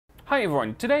Hi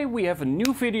everyone, today we have a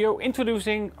new video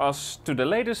introducing us to the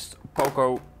latest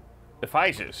Poco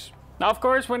devices. Now of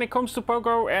course when it comes to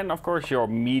Poco and of course your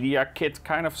media kit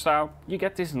kind of style, you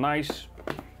get this nice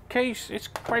case. It's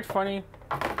quite funny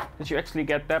that you actually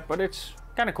get that, but it's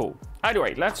kind of cool. Either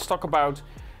way, let's talk about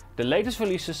the latest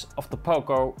releases of the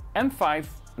Poco M5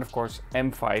 and of course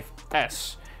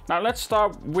M5s. Now let's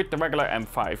start with the regular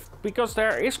M5 because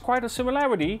there is quite a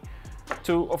similarity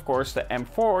to of course the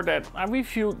M4 that I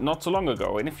reviewed not so long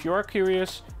ago, and if you are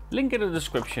curious, link in the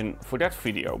description for that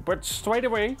video. But straight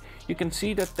away you can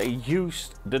see that they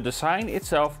used the design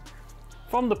itself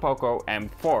from the Poco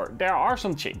M4. There are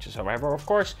some changes, however. Of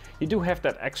course you do have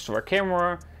that extra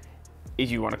camera,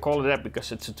 if you want to call it that,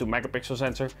 because it's a 2 megapixel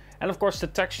sensor, and of course the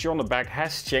texture on the back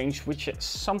has changed, which is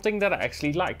something that I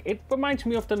actually like. It reminds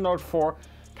me of the Note 4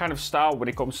 kind of style when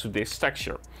it comes to this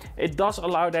texture. It does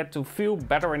allow that to feel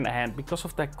better in the hand because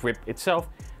of that grip itself.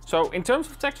 So in terms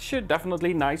of texture,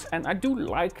 definitely nice, and I do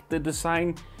like the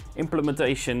design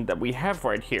implementation that we have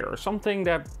right here. Something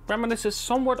that reminisces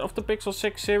somewhat of the Pixel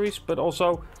 6 series, but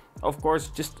also of course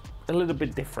just a little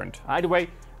bit different. Either way,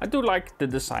 I do like the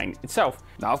design itself.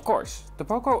 Now of course, the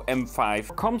Poco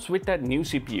M5 comes with that new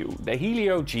CPU, the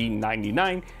Helio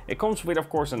G99. It comes with of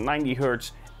course a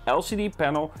 90Hz LCD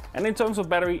panel, and in terms of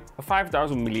battery, a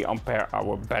 5000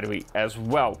 mAh battery as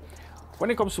well. When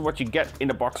it comes to what you get in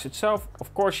the box itself,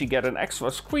 of course you get an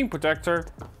extra screen protector,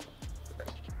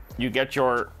 you get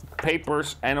your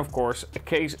papers and of course a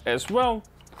case as well,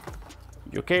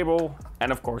 your cable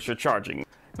and of course your charging.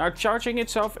 Now charging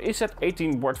itself is at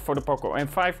 18 watts for the Poco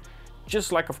M5,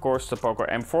 just like of course the Poco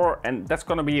M4, and that's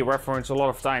going to be a reference a lot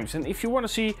of times. And if you want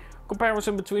to see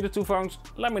comparison between the two phones,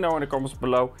 let me know in the comments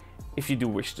below if you do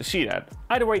wish to see that.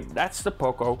 Either way, that's the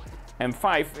Poco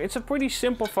M5. It's a pretty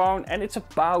simple phone and it's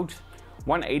about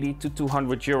 180 to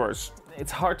 200 euros.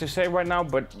 It's hard to say right now,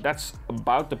 but that's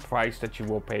about the price that you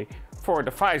will pay for a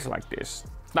device like this.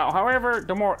 Now, however,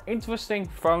 the more interesting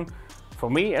phone, for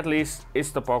me at least,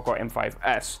 is the Poco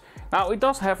M5s. Now, it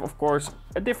does have, of course,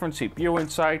 a different CPU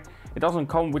inside. It doesn't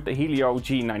come with the Helio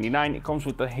G99, it comes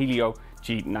with the Helio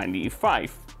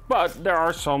G95. But there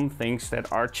are some things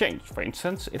that are changed. For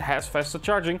instance, it has faster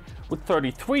charging with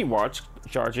 33 watts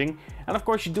charging, and of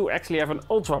course you do actually have an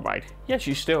ultra wide. Yes,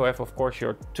 you still have of course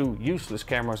your two useless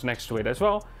cameras next to it as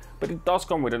well, but it does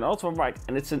come with an ultra wide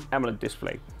and it's an AMOLED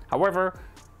display. However,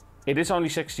 it is only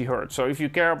 60 Hz, so if you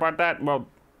care about that, well,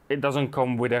 it doesn't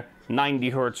come with a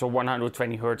 90 Hz or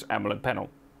 120 Hz AMOLED panel.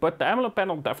 But the AMOLED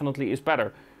panel definitely is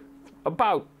better.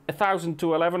 About 1000 to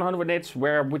 1100 nits,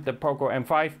 where with the Poco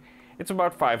M5 it's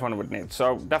about 500 nits,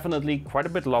 so definitely quite a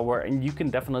bit lower, and you can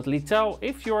definitely tell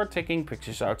if you are taking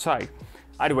pictures outside.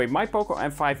 Either way, my Poco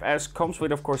M5s comes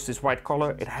with of course this white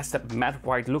color. It has that matte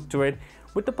white look to it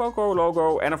with the Poco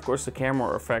logo, and of course the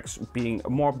camera effects being a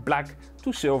more black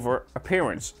to silver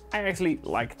appearance. I actually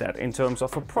like that in terms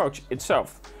of approach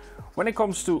itself. When it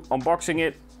comes to unboxing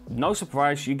it, no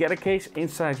surprise, you get a case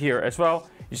inside here as well,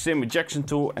 your SIM ejection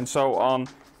tool and so on,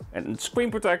 and screen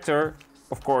protector,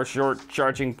 of course your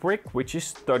charging brick, which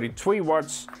is 33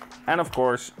 watts, and of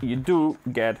course you do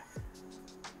get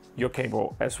your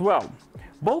cable as well.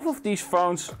 Both of these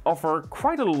phones offer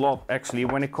quite a lot actually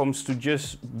when it comes to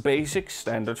just basic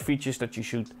standard features that you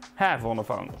should have on a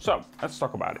phone. So let's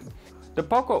talk about it. The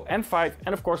Poco M5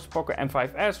 and of course the Poco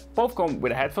M5s both come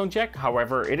with a headphone jack,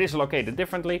 however it is located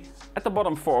differently. At the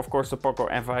bottom for of course the Poco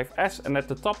M5s and at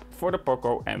the top for the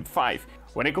Poco M5.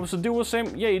 When it comes to dual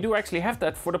SIM, yeah, you do actually have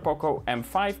that for the Poco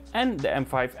M5 and the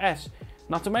M5s.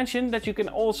 Not to mention that you can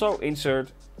also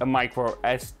insert a micro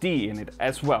SD in it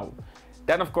as well.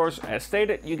 Then of course, as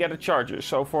stated, you get a charger.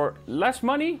 So for less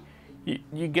money,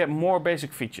 you get more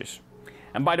basic features.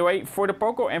 And by the way, for the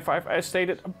Poco M5 as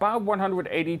stated, about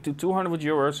 180 to 200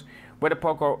 euros, where the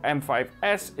Poco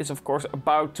M5s is of course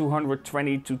about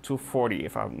 220 to 240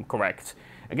 if I'm correct.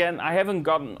 Again, I haven't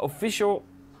gotten official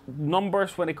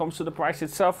numbers when it comes to the price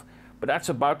itself, but that's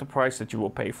about the price that you will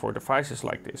pay for devices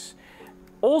like this.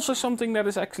 Also something that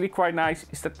is actually quite nice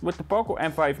is that with the Poco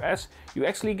M5s you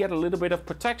actually get a little bit of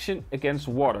protection against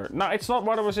water. Now it's not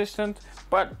water resistant,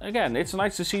 but again it's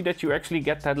nice to see that you actually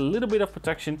get that little bit of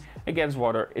protection against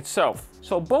water itself.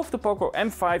 So both the Poco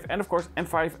M5 and of course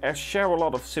M5s share a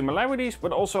lot of similarities,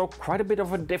 but also quite a bit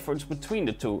of a difference between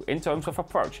the two in terms of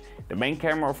approach. The main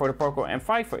camera for the Poco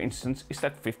M5 for instance is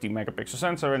that 50 megapixel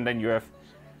sensor, and then you have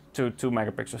two 2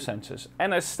 megapixel sensors.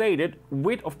 And as stated,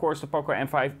 with of course the Poco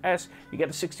M5s, you get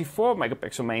a 64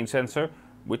 megapixel main sensor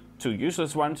with 2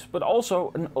 useless ones, but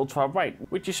also an ultra wide,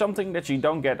 which is something that you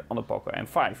don't get on the Poco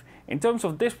M5. In terms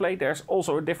of display, there's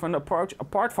also a different approach.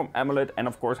 Apart from AMOLED and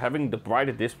of course having the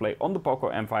brighter display on the Poco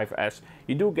M5s,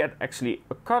 you do get actually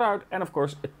a cutout and of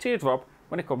course a teardrop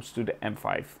when it comes to the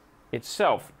M5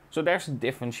 itself. So there's a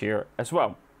difference here as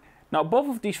well. Now both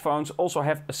of these phones also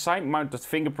have a side mounted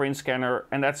fingerprint scanner,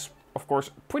 and that's of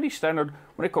course pretty standard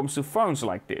when it comes to phones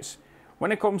like this.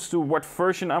 When it comes to what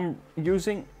version I'm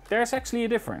using, there's actually a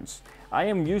difference. I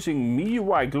am using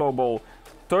MIUI Global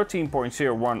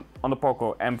 13.01 on the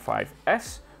Poco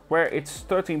M5s, where it's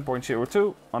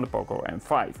 13.02 on the Poco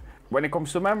M5. When it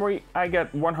comes to memory, I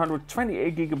get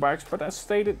 128 GB, but as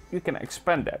stated, you can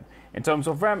expand that. In terms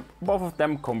of RAM, both of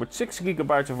them come with 6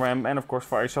 GB of RAM, and of course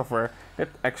via software that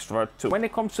extra too. When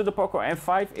it comes to the Poco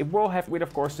M5, it will have with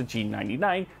of course the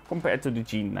G99 compared to the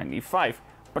G95.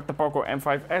 But the Poco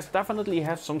M5s definitely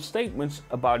has some statements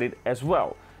about it as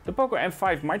well. The Poco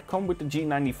M5 might come with the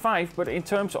G95, but in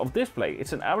terms of display,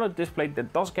 it's an AMOLED display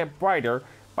that does get brighter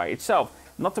by itself.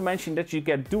 Not to mention that you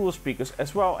get dual speakers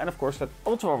as well, and of course that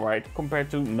ultra wide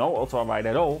compared to no ultra wide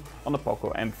at all on the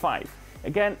Poco M5.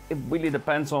 Again, it really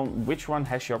depends on which one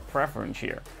has your preference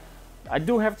here. I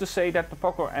do have to say that the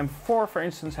Poco M4 for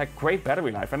instance had great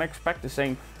battery life, and I expect the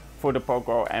same for the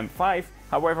Poco M5.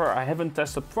 However, I haven't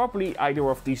tested properly either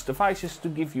of these devices to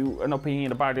give you an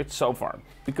opinion about it so far.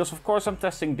 Because of course I'm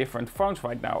testing different phones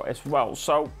right now as well,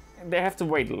 so they have to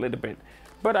wait a little bit.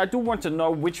 But I do want to know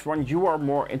which one you are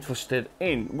more interested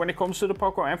in when it comes to the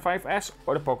Poco M5s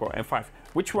or the Poco M5.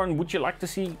 Which one would you like to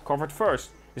see covered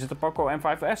first? Is it the Poco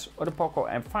M5s or the Poco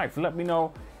M5? Let me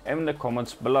know in the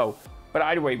comments below. But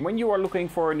either way, when you are looking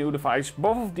for a new device,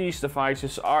 both of these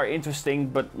devices are interesting,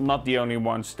 but not the only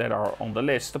ones that are on the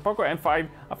list. The Poco M5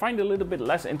 I find a little bit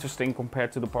less interesting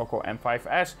compared to the Poco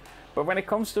M5s, but when it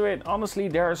comes to it, honestly,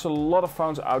 there's a lot of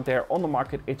phones out there on the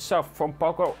market itself, from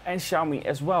Poco and Xiaomi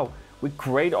as well, with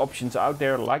great options out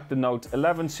there like the Note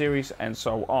 11 series and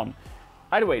so on.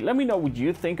 Either way, let me know what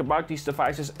you think about these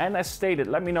devices, and as stated,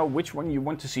 let me know which one you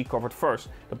want to see covered first,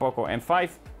 the Poco M5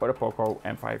 or the Poco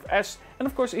M5s, and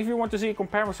of course if you want to see a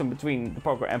comparison between the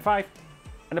Poco M5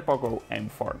 and the Poco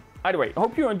M4. Either way, I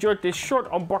hope you enjoyed this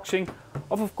short unboxing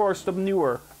of course the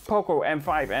newer Poco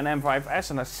M5 and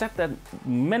M5s, and I said that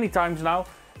many times now.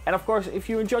 And of course, if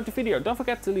you enjoyed the video, don't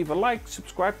forget to leave a like,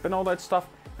 subscribe and all that stuff,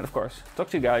 and of course, talk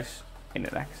to you guys in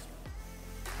the next.